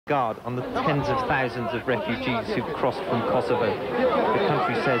guard on the tens of thousands of refugees who've crossed from Kosovo. The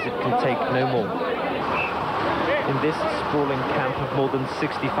country says it can take no more. In this sprawling camp of more than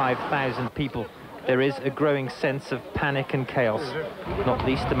 65,000 people, there is a growing sense of panic and chaos, not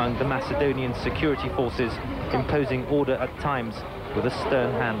least among the Macedonian security forces, imposing order at times with a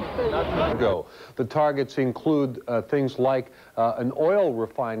stern hand. The targets include things like an oil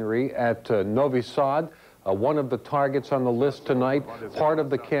refinery at Novi Sad, one of the targets on the list tonight, part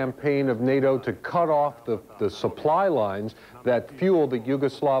of the campaign of NATO to cut off the supply lines that fuel the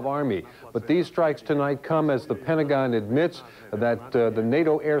Yugoslav army. But these strikes tonight come as the Pentagon admits that the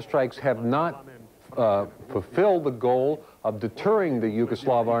NATO airstrikes have not fulfilled the goal of deterring the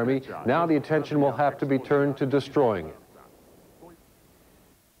Yugoslav army. Now the attention will have to be turned to destroying it.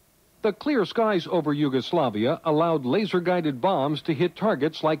 The clear skies over Yugoslavia allowed laser-guided bombs to hit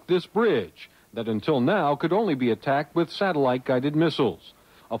targets like this bridge that until now could only be attacked with satellite-guided missiles.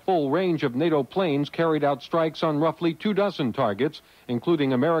 A full range of NATO planes carried out strikes on roughly 24 targets,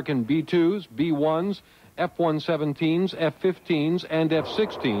 including American B-2s, B-1s, F-117s, F-15s, and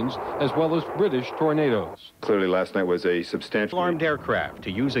F-16s, as well as British Tornadoes. Clearly last night was a substantial armed aircraft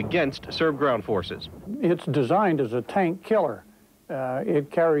to use against Serb ground forces. It's designed as a tank killer.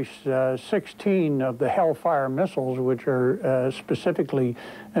 It carries 16 of the Hellfire missiles, which are specifically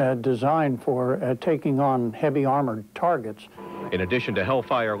designed for taking on heavy armored targets. In addition to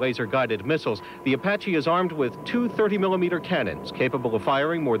Hellfire laser-guided missiles, the Apache is armed with two 30mm cannons capable of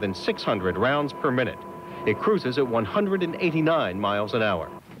firing more than 600 rounds per minute. It cruises at 189 miles an hour.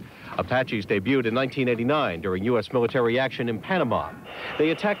 Apaches debuted in 1989 during U.S. military action in Panama. They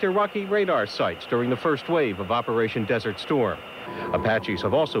attacked Iraqi radar sites during the first wave of Operation Desert Storm. Apaches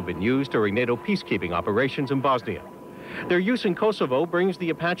have also been used during NATO peacekeeping operations in Bosnia. Their use in Kosovo brings the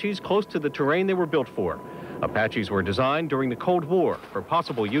Apaches close to the terrain they were built for. Apaches were designed during the Cold War for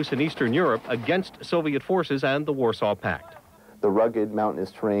possible use in Eastern Europe against Soviet forces and the Warsaw Pact. The rugged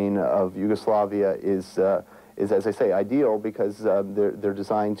mountainous terrain of Yugoslavia is, as I say, ideal because they're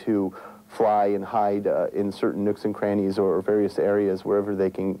designed to fly and hide in certain nooks and crannies or various areas wherever they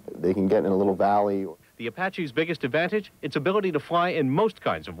can get in a little valley. The Apache's biggest advantage, its ability to fly in most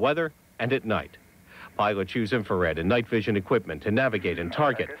kinds of weather and at night. Pilots use infrared and night vision equipment to navigate and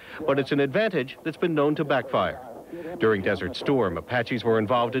target, but it's an advantage that's been known to backfire. During Desert Storm, Apaches were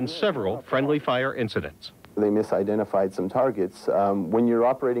involved in several friendly fire incidents. They misidentified some targets. When you're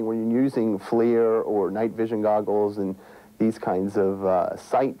using FLIR or night vision goggles and these kinds of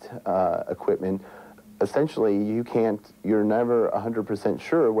sight equipment, essentially you're never 100%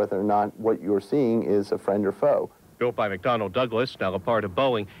 sure whether or not what you're seeing is a friend or foe. Built by McDonnell Douglas, now a part of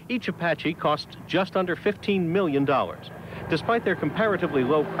Boeing, each Apache costs just under $15 million. Despite their comparatively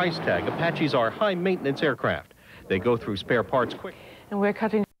low price tag, Apaches are high-maintenance aircraft. They go through spare parts quick. And we're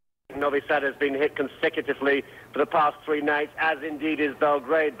cutting. Novi Sad has been hit consecutively for the past 3 nights, as indeed is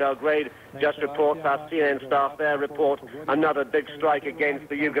Belgrade. Belgrade just reports, our CNN staff there report another big strike against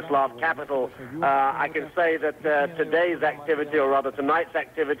the Yugoslav capital. I can say that today's activity, or rather tonight's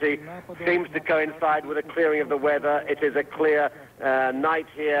activity, seems to coincide with a clearing of the weather. It is a clear night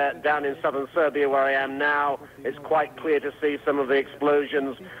here down in southern Serbia where I am now. It's quite clear to see some of the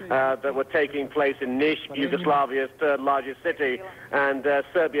explosions that were taking place in Niš, Yugoslavia's third largest city, and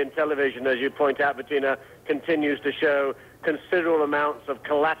Serbian television, as you point out, Bettina, continues to show considerable amounts of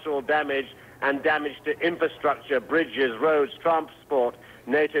collateral damage and damage to infrastructure, bridges, roads, transport.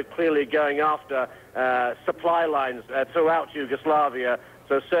 NATO clearly going after supply lines throughout Yugoslavia.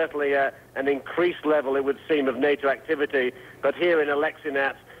 So certainly an increased level, it would seem, of NATO activity. But here in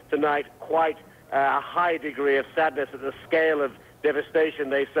Aleksinac tonight, quite a high degree of sadness at the scale of devastation,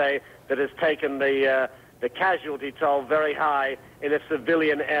 they say, that has taken the casualty toll very high in a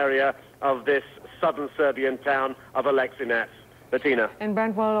civilian area of this southern Serbian town of Aleksinac. Bettina. And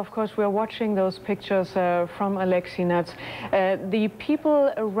Brent, well, of course, we're watching those pictures from Aleksinac. The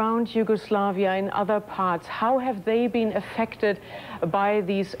people around Yugoslavia in other parts, how have they been affected by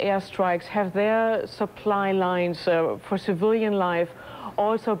these airstrikes? Have their supply lines for civilian life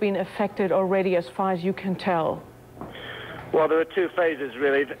also been affected already, as far as you can tell? Well, there are 2 phases,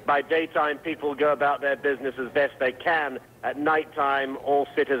 really. By daytime, people go about their business as best they can. At nighttime, all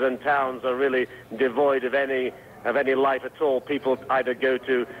cities and towns are really devoid of any life at all. People either go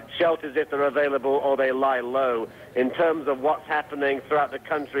to shelters if they're available, or they lie low. In terms of what's happening throughout the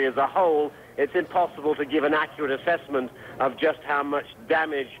country as a whole, it's impossible to give an accurate assessment of just how much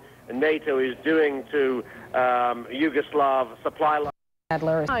damage NATO is doing to Yugoslav supply lines.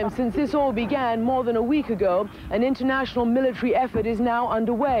 Since this all began more than a week ago, an international military effort is now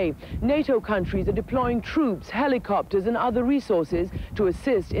underway. NATO countries are deploying troops, helicopters and other resources to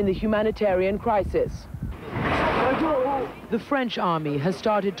assist in the humanitarian crisis. The French army has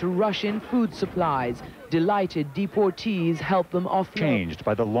started to rush in food supplies. Delighted deportees help them off. Changed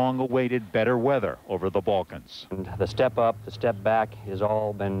by the long-awaited better weather over the Balkans. And the step up, the step back has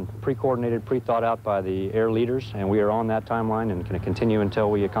all been pre-coordinated, pre-thought out by the air leaders, and we are on that timeline and going to continue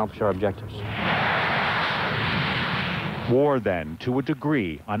until we accomplish our objectives. War, then, to a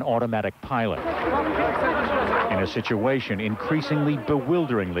degree, on automatic pilot. In a situation increasingly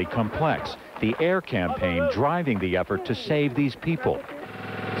bewilderingly complex, the air campaign driving the effort to save these people.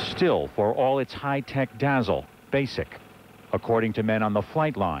 Still, for all its high-tech dazzle, basic, according to men on the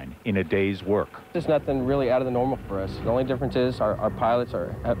flight line in a day's work. There's nothing really out of the normal for us. The only difference is our pilots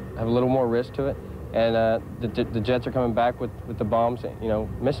have a little more risk to it, and the jets are coming back with the bombs, you know,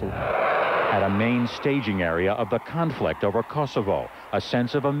 missing. At a main staging area of the conflict over Kosovo, a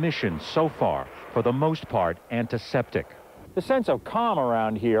sense of a mission so far, for the most part, antiseptic. The sense of calm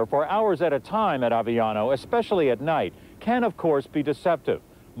around here for hours at a time at Aviano, especially at night, can of course be deceptive.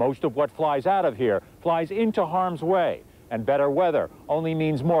 Most of what flies out of here flies into harm's way, and better weather only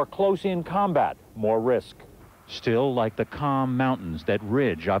means more close-in combat, more risk. Still, like the calm mountains that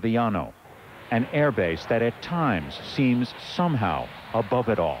ridge Aviano, an airbase that at times seems somehow above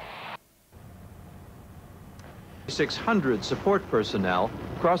it all. 600 support personnel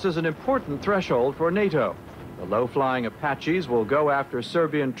crosses an important threshold for NATO. The low-flying Apaches will go after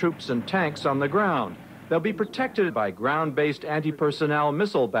Serbian troops and tanks on the ground. They'll be protected by ground-based anti-personnel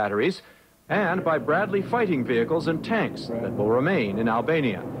missile batteries and by Bradley fighting vehicles and tanks that will remain in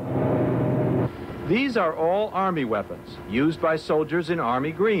Albania. These are all Army weapons, used by soldiers in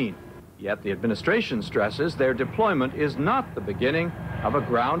Army Green. Yet the administration stresses their deployment is not the beginning of a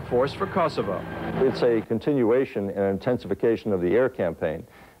ground force for Kosovo. It's a continuation and intensification of the air campaign.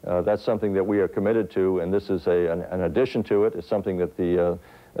 That's something that we are committed to, and this is an addition to it. It's something that the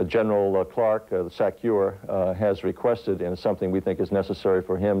General Clark, the SACEUR, has requested, and it's something we think is necessary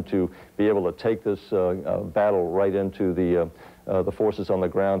for him to be able to take this battle right into the forces on the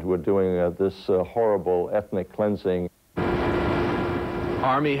ground who are doing this horrible ethnic cleansing.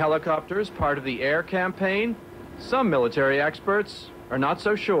 Army helicopters part of the air campaign? Some military experts are not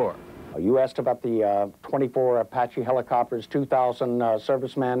so sure. You asked about the 24 Apache helicopters, 2,000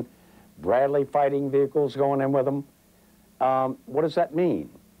 servicemen, Bradley fighting vehicles going in with them. What does that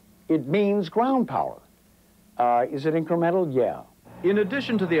mean? It means ground power. Is it incremental? Yeah. In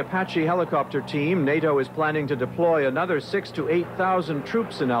addition to the Apache helicopter team, NATO is planning to deploy another 6,000 to 8,000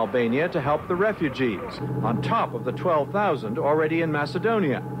 troops in Albania to help the refugees, on top of the 12,000 already in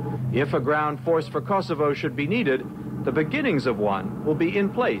Macedonia. If a ground force for Kosovo should be needed, the beginnings of one will be in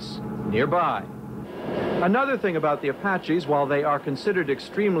place nearby. Another thing about the Apaches, while they are considered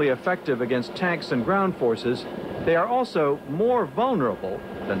extremely effective against tanks and ground forces, they are also more vulnerable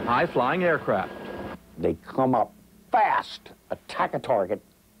than high-flying aircraft. They come up fast, attack a target,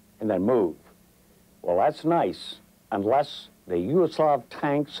 and then move. Well, that's nice, unless the Yugoslav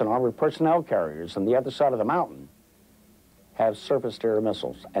tanks and armored personnel carriers on the other side of the mountain have surface-to-air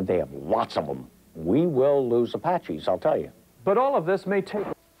missiles, and they have lots of them. We will lose Apaches, I'll tell you. But all of this may take...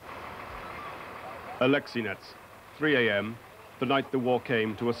 Aleksinac, 3 a.m., the night the war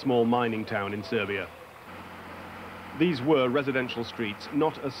came to a small mining town in Serbia. These were residential streets,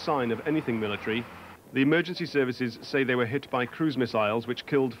 not a sign of anything military. The emergency services say they were hit by cruise missiles which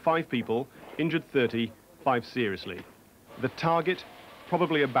killed 5 people, injured 30, 5 seriously. The target,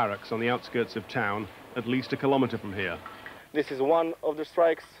 probably a barracks on the outskirts of town, at least a kilometer from here. This is one of the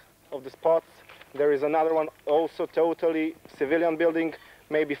strikes of the spots. There is another one, also totally civilian building,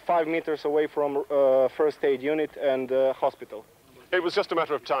 maybe 5 meters away from first aid unit and hospital. It was just a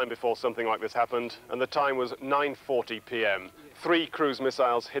matter of time before something like this happened, and the time was 9:40 p.m. 3 cruise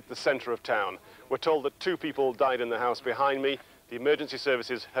missiles hit the center of town. We're told that 2 people died in the house behind me. The emergency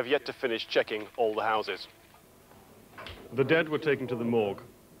services have yet to finish checking all the houses. The dead were taken to the morgue,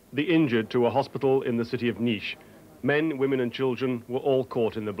 the injured to a hospital in the city of Niš. Men, women and children were all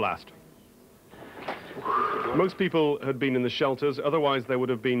caught in the blast. Most people had been in the shelters, otherwise there would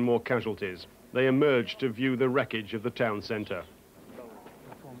have been more casualties. They emerged to view the wreckage of the town center.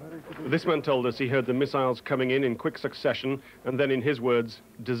 This man told us he heard the missiles coming in quick succession, and then, in his words,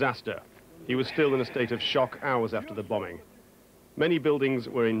 disaster. He was still in a state of shock hours after the bombing. Many buildings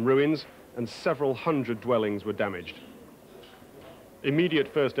were in ruins, and several hundred dwellings were damaged.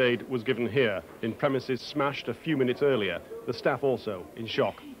 Immediate first aid was given here, in premises smashed a few minutes earlier, the staff also in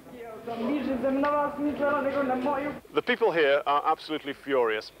shock. The people here are absolutely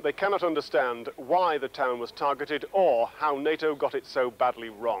furious. They cannot understand why the town was targeted or how NATO got it so badly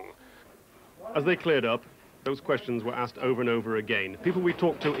wrong. As they cleared up, those questions were asked over and over again. People we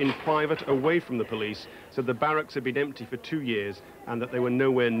talked to in private, away from the police, said the barracks had been empty for 2 years and that they were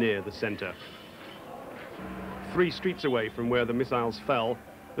nowhere near the centre. 3 streets away from where the missiles fell,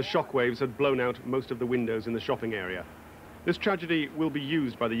 the shockwaves had blown out most of the windows in the shopping area. This tragedy will be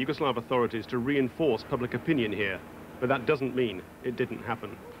used by the Yugoslav authorities to reinforce public opinion here, but that doesn't mean it didn't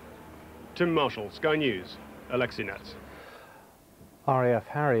happen. Tim Marshall, Sky News, Alexinets. RAF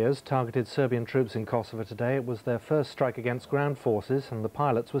Harriers targeted Serbian troops in Kosovo today. It was their first strike against ground forces, and the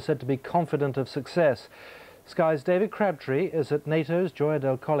pilots were said to be confident of success. Sky's David Crabtree is at NATO's Gioia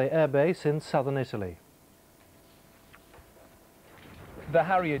del Colle Air Base in southern Italy. The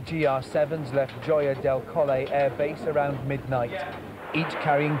Harrier GR7s left Gioia del Colle Air Base around midnight, each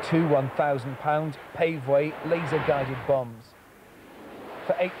carrying 2 1,000-pound Paveway laser-guided bombs.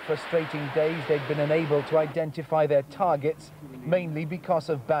 For 8 frustrating days, they'd been unable to identify their targets, mainly because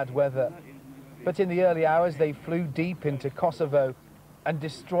of bad weather. But in the early hours, they flew deep into Kosovo and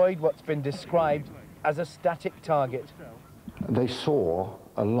destroyed what's been described as a static target. They saw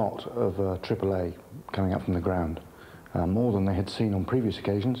a lot of AAA coming up from the ground, more than they had seen on previous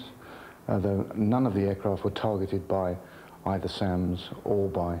occasions, though none of the aircraft were targeted by either SAMs or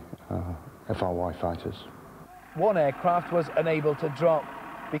by FRY fighters. One aircraft was unable to drop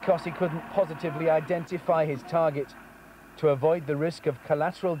because he couldn't positively identify his target. To avoid the risk of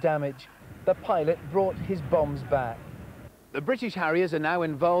collateral damage, the pilot brought his bombs back. The British Harriers are now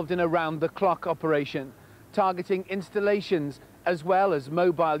involved in a round-the-clock operation, targeting installations as well as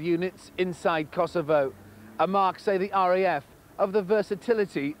mobile units inside Kosovo, a mark, say the RAF, of the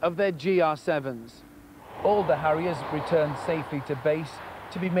versatility of their GR7s. All the Harriers returned safely to base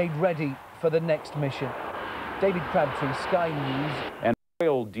to be made ready for the next mission. David Crabtree, Sky News. An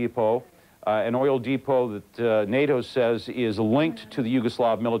oil depot that NATO says is linked to the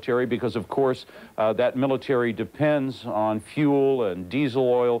Yugoslav military because, of course, that military depends on fuel and diesel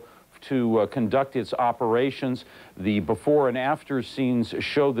oil to conduct its operations. The before and after scenes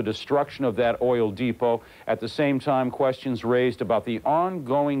show the destruction of that oil depot. At the same time, questions raised about the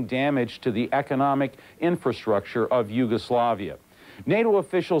ongoing damage to the economic infrastructure of Yugoslavia. NATO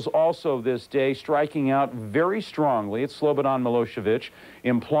officials also this day striking out very strongly at Slobodan Milosevic,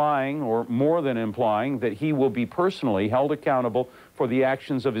 implying, or more than implying, that he will be personally held accountable for the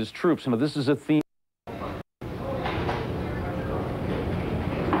actions of his troops. Now, this is a theme.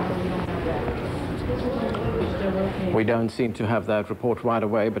 We don't seem to have that report right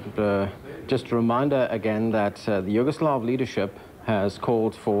away, but just a reminder again that the Yugoslav leadership has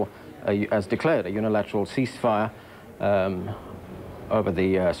called for, has declared a unilateral ceasefire over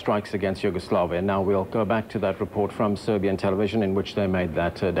the strikes against Yugoslavia. Now we'll go back to that report from Serbian television in which they made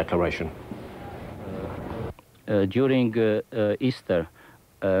that declaration. During Easter,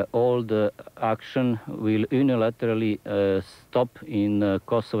 all the action will unilaterally stop in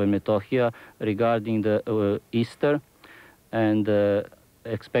Kosovo and Metohija regarding the Easter, and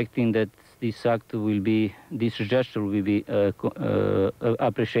expecting that this act will be, this gesture will be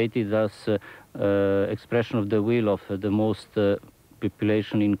appreciated as expression of the will of the most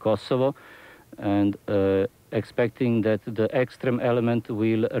population in Kosovo, and expecting that the extreme element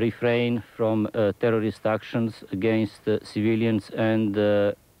will refrain from terrorist actions against civilians and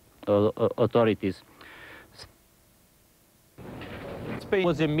authorities. It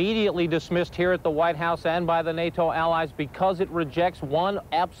was immediately dismissed here at the White House and by the NATO allies because it rejects one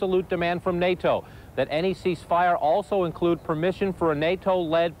absolute demand from NATO, that any ceasefire also include permission for a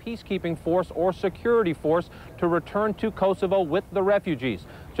NATO-led peacekeeping force or security force to return to Kosovo with the refugees.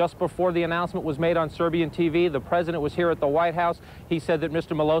 Just before the announcement was made on Serbian TV, the president was here at the White House. He said that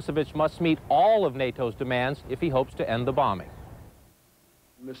Mr. Milosevic must meet all of NATO's demands if he hopes to end the bombing.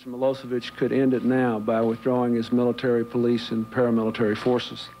 Mr. Milosevic could end it now by withdrawing his military, police, and paramilitary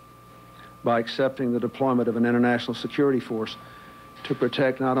forces, by accepting the deployment of an international security force to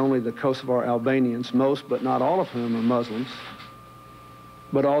protect not only the Kosovar Albanians, most but not all of whom are Muslims,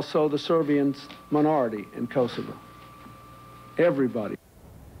 but also the Serbian minority in Kosovo. Everybody.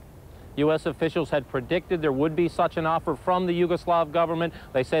 U.S. officials had predicted there would be such an offer from the Yugoslav government.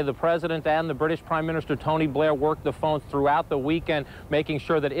 They say the president and the British Prime Minister Tony Blair worked the phones throughout the weekend, making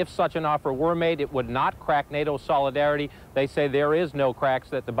sure that if such an offer were made, it would not crack NATO solidarity. They say there is no cracks,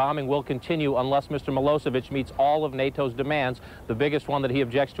 that the bombing will continue unless Mr. Milosevic meets all of NATO's demands. The biggest one that he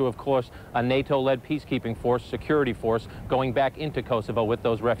objects to, of course, a NATO-led peacekeeping force, security force, going back into Kosovo with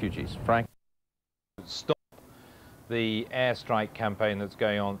those refugees. Frank? Stop the airstrike campaign that's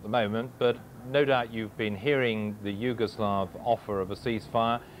going on at the moment, but no doubt you've been hearing the Yugoslav offer of a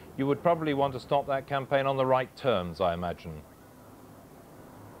ceasefire. You would probably want to stop that campaign on the right terms, I imagine.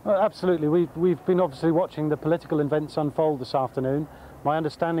 Absolutely. We've been obviously watching the political events unfold this afternoon. My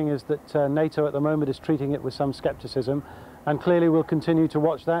understanding is that NATO at the moment is treating it with some scepticism, and clearly we'll continue to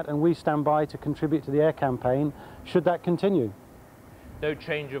watch that, and we stand by to contribute to the air campaign should that continue. No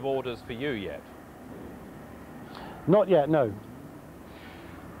change of orders for you yet? Not yet, no.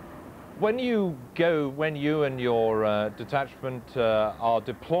 When you and your detachment are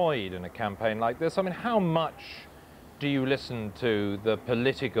deployed in a campaign like this, I mean, how much do you listen to the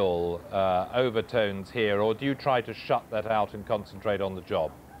political overtones here, or do you try to shut that out and concentrate on the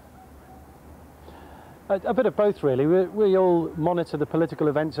job? A bit of both, really. We all monitor the political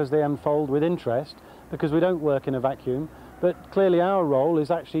events as they unfold with interest, because we don't work in a vacuum. But clearly our role is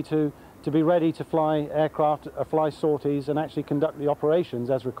actually to be ready to fly aircraft, fly sorties, and actually conduct the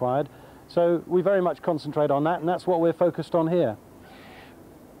operations as required. So we very much concentrate on that, and that's what we're focused on here.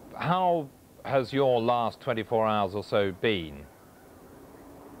 How has your last 24 hours or so been?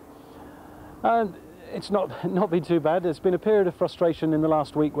 It's not been too bad. There's been a period of frustration in the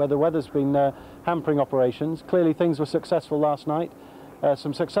last week where the weather's been hampering operations. Clearly things were successful last night,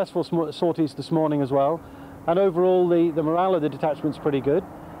 some successful sorties this morning as well, and overall the morale of the detachment's pretty good,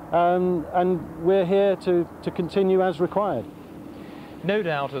 and we're here to continue as required. No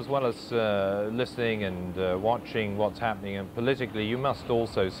doubt, as well as listening and watching what's happening, and politically you must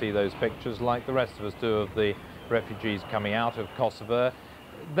also see those pictures like the rest of us do of the refugees coming out of Kosovo.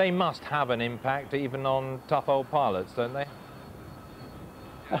 They must have an impact even on tough old pilots, don't they?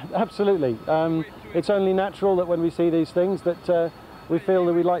 Absolutely. It's only natural that when we see these things that we feel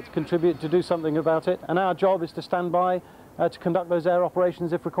that we'd like to contribute to do something about it, and our job is to stand by to conduct those air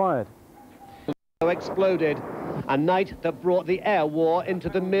operations if required. Exploded. A night that brought the air war into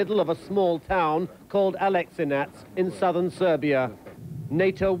the middle of a small town called Aleksinac in southern Serbia.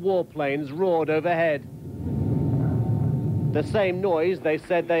 NATO warplanes roared overhead. The same noise they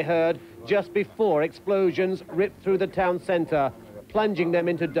said they heard just before explosions ripped through the town centre, plunging them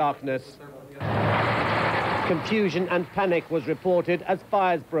into darkness. Confusion and panic was reported as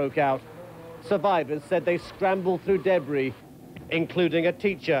fires broke out. Survivors said they scrambled through debris, including a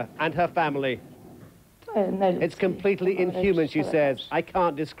teacher and her family. It's completely inhuman, she says. I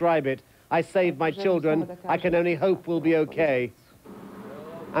can't describe it. I saved my children. I can only hope we'll be okay.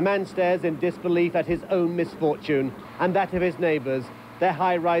 A man stares in disbelief at his own misfortune and that of his neighbours, their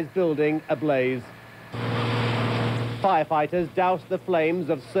high-rise building ablaze. Firefighters doused the flames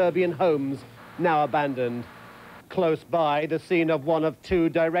of Serbian homes, now abandoned. Close by, the scene of one of two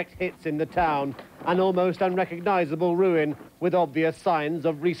direct hits in the town, an almost unrecognisable ruin with obvious signs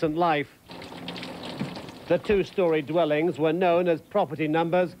of recent life. The two-storey dwellings were known as property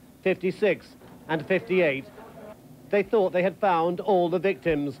numbers 56 and 58. They thought they had found all the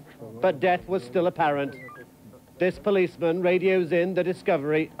victims, but death was still apparent. This policeman radios in the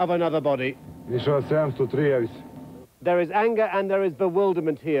discovery of another body. There is anger and there is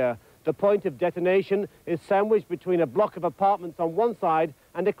bewilderment here. The point of detonation is sandwiched between a block of apartments on one side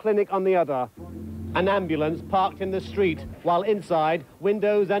and a clinic on the other. An ambulance parked in the street, while inside,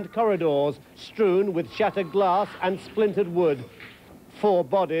 windows and corridors strewn with shattered glass and splintered wood. 4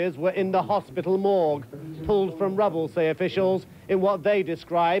 bodies were in the hospital morgue, pulled from rubble, say officials, in what they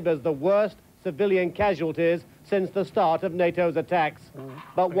describe as the worst civilian casualties since the start of NATO's attacks.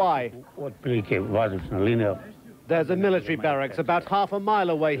 But why? There's a military barracks about half a mile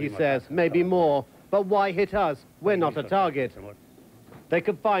away, he says, maybe more. But why hit us? We're not a target. They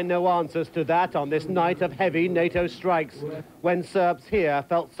could find no answers to that on this night of heavy NATO strikes, when Serbs here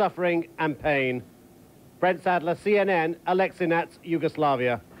felt suffering and pain. Brent Sadler, CNN, Aleksinac,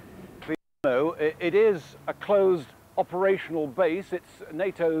 Yugoslavia. It is a closed operational base. It's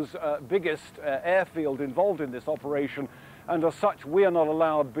NATO's biggest airfield involved in this operation, and as such we are not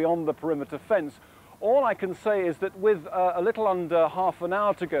allowed beyond the perimeter fence. All I can say is that with a little under half an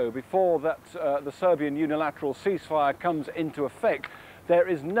hour to go before that the Serbian unilateral ceasefire comes into effect, there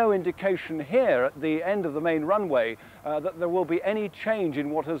is no indication here at the end of the main runway that there will be any change in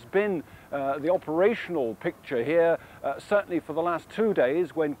what has been the operational picture here, certainly for the last 2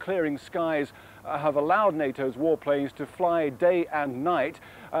 days when clearing skies have allowed NATO's warplanes to fly day and night.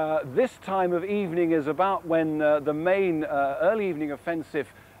 This time of evening is about when the main early evening offensive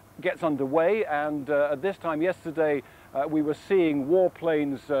gets underway, and at this time yesterday we were seeing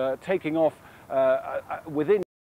warplanes taking off within